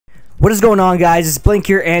What is going on, guys? It's Blink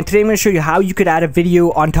here, and today I'm going to show you how you could add a video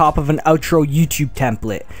on top of an outro YouTube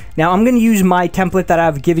template. Now, I'm going to use my template that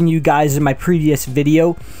I've given you guys in my previous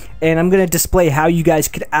video, and I'm going to display how you guys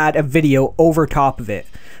could add a video over top of it.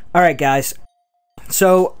 Alright, guys.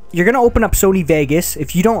 So, you're going to open up Sony Vegas.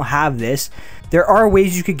 If you don't have this, there are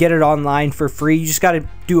ways you could get it online for free. You just got to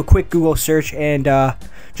do a quick Google search and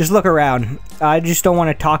just look around. I just don't want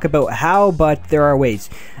to talk about how, but there are ways.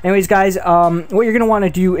 Anyways, guys, what you're going to want to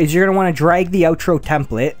do is you're going to want to drag the outro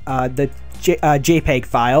template, the JPEG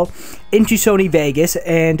file, into Sony Vegas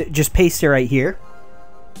and just paste it right here.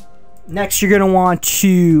 Next, you're going to want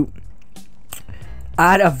to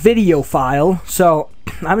add a video file. So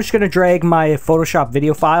I'm just going to drag my Photoshop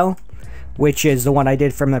video file, which is the one I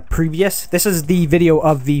did from the previous. This is the video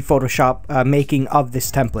of the Photoshop making of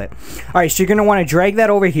this template. Alright, so you're going to want to drag that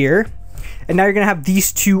over here. And now you're going to have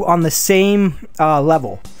these two on the same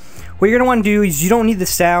level. What you're going to want to do is you don't need the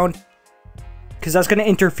sound, because that's going to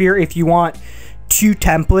interfere if you want two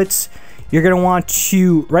templates. You're going to want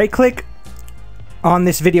to right click on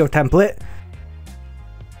this video template,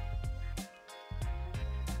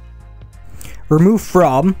 remove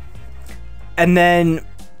from, and then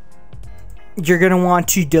you're going to want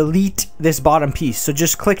to delete this bottom piece. So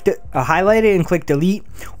just click highlight it and click delete,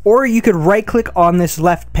 or you could right click on this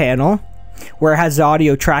left panel where it has the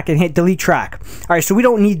audio track and hit delete track. Alright, so we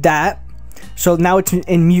don't need that. So now it's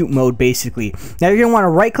in mute mode basically. Now you're going to want to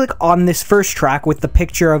right click on this first track with the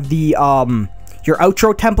picture of the your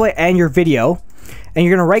outro template and your video, and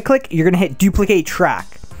you're going to right click, you're going to hit duplicate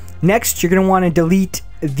track. Next, you're going to want to delete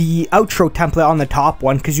the outro template on the top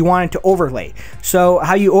one because you want it to overlay. So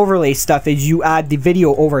how you overlay stuff is you add the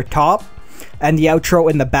video over top and the outro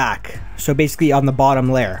in the back. So basically on the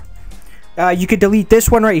bottom layer. You could delete this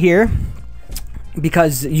one right here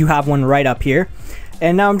because you have one right up here.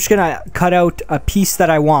 And now I'm just gonna cut out a piece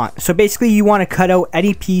that I want. So basically you want to cut out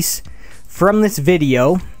any piece from this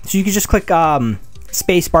video. So you can just click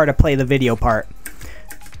spacebar to play the video part.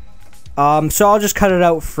 So I'll just cut it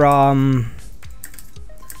out from,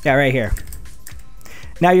 yeah, right here.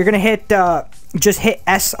 Now you're gonna hit just hit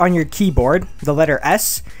S on your keyboard, the letter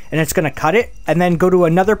S, and it's gonna cut it, and then go to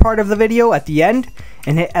another part of the video at the end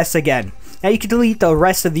and hit S again. Now you can delete the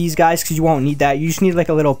rest of these guys because you won't need that. You just need like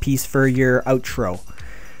a little piece for your outro.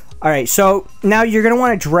 Alright, so now you're gonna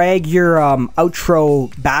want to drag your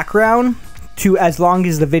outro background to as long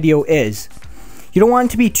as the video is. You don't want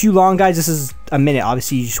it to be too long, guys. This is a minute.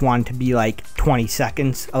 Obviously, you just want it to be like 20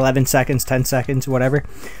 seconds, 11 seconds, 10 seconds, whatever.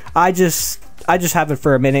 I just have it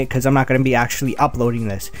for a minute because I'm not going to be actually uploading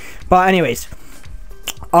this. But anyways,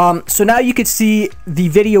 so now you can see the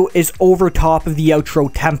video is over top of the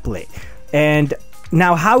outro template. And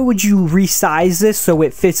now how would you resize this so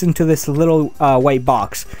it fits into this little white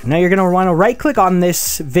box? Now you're going to want to right click on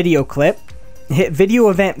this video clip, hit video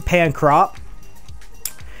event pan crop.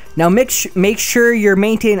 Now make sure your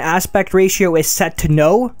maintain aspect ratio is set to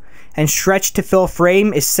no, and stretch to fill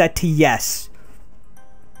frame is set to yes.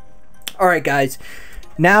 Alright, guys,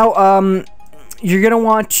 now you're gonna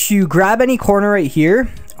want to grab any corner right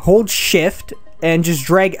here, hold shift, and just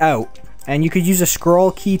drag out. And you could use a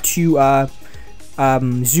scroll key to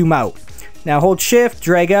zoom out. Now hold shift,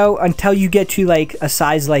 drag out until you get to like a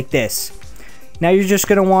size like this. Now you're just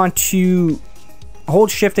gonna want to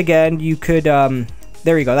hold shift again. You could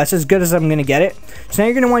there you go. That's as good as I'm going to get it. So now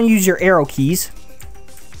you're going to want to use your arrow keys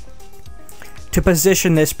to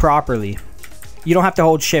position this properly. You don't have to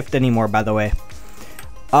hold shift anymore, by the way.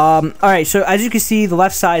 Alright, so as you can see, the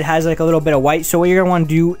left side has like a little bit of white. So what you're going to want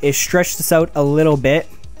to do is stretch this out a little bit.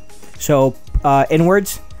 So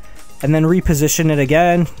inwards. And then reposition it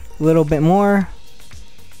again. A little bit more.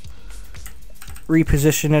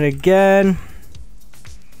 Reposition it again.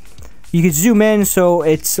 You could zoom in so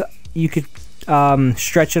it's, you could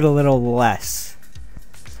stretch it a little less.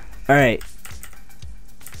 Alright,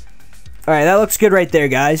 that looks good right there,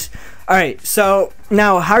 guys. Alright, so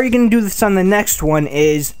now how are you going to do this on the next one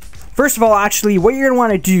is, first of all, actually, what you're going to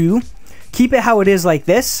want to do, keep it how it is like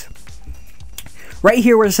this. Right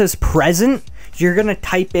here where it says present, you're going to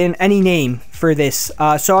type in any name for this.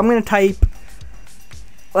 So I'm going to type,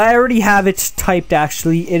 I already have it typed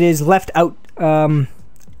actually. It is left out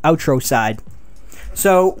outro side.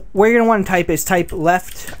 So what you're going to want to type is type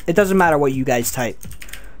left. It doesn't matter what you guys type,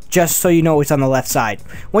 just so you know it's on the left side.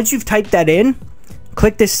 Once you've typed that in,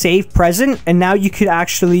 click this save present, and now you could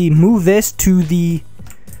actually move this to the,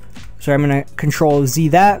 sorry, I'm going to control Z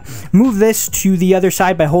that, move this to the other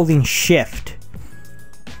side by holding shift.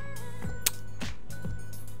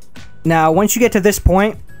 Now once you get to this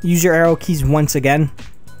point, use your arrow keys once again,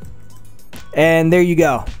 and there you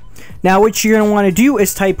go. Now what you're going to want to do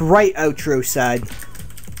is type right outro side.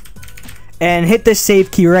 And hit the save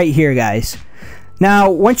key right here, guys. Now,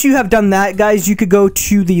 once you have done that, guys, you could go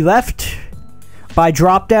to the left by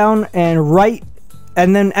drop down and right.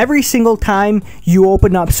 And then every single time you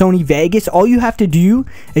open up Sony Vegas, all you have to do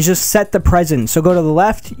is just set the present. So go to the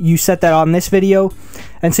left, you set that on this video.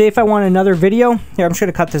 And say if I want another video, here, I'm just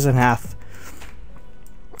going to cut this in half.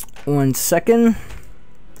 1 second.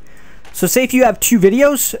 So say if you have 2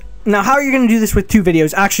 videos. Now, how are you going to do this with 2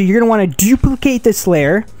 videos? Actually, you're going to want to duplicate this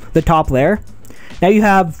layer, the top layer. Now you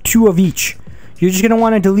have 2 of each. You're just going to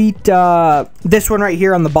want to delete this one right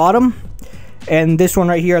here on the bottom and this one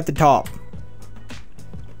right here at the top.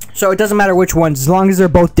 So it doesn't matter which ones, as long as they're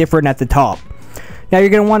both different at the top. Now you're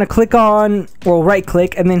going to want to click on, or right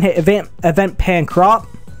click, and then hit event pan crop.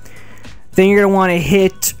 Then you're going to want to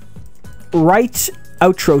hit right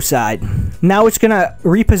outro side. Now it's going to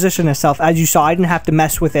reposition itself. As you saw, I didn't have to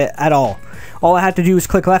mess with it at all. All I had to do is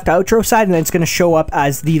click left outro side, and then it's going to show up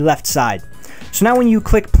as the left side. So now when you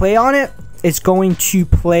click play on it, it's going to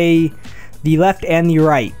play the left and the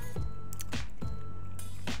right.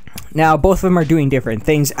 Now both of them are doing different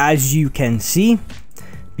things, as you can see,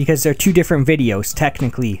 because they're 2 different videos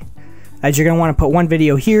technically, as you're going to want to put one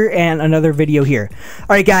video here and another video here.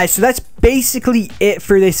 Alright guys, so that's basically it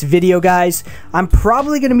for this video, guys. I'm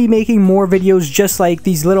probably going to be making more videos just like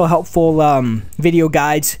these little helpful video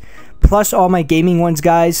guides, plus all my gaming ones,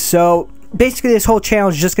 guys. So basically this whole channel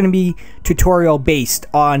is just going to be tutorial based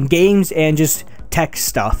on games and just tech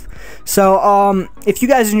stuff. So if you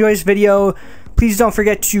guys enjoy this video, please don't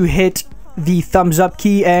forget to hit the thumbs up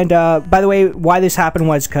key. And by the way, why this happened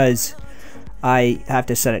was because I have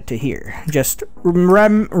to set it to here. Just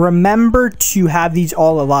remember to have these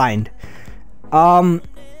all aligned. So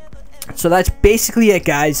that's basically it,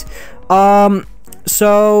 guys.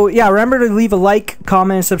 So yeah, remember to leave a like,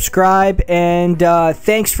 comment, and subscribe, and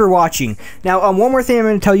thanks for watching. Now one more thing I'm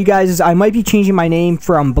going to tell you guys is I might be changing my name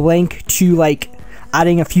from Blink to like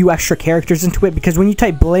adding a few extra characters into it, because when you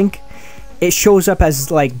type Blink, it shows up as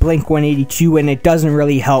like Blink 182, and it doesn't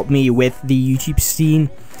really help me with the YouTube scene,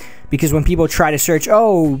 because when people try to search,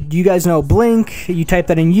 oh, do you guys know Blink, you type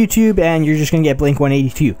that in YouTube and you're just gonna get Blink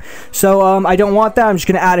 182. So I don't want that. I'm just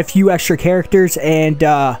gonna add a few extra characters, and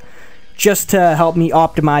just to help me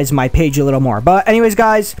optimize my page a little more. But anyways,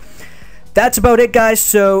 guys, that's about it, guys.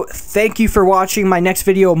 So thank you for watching. My next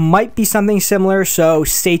video might be something similar, so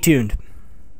stay tuned.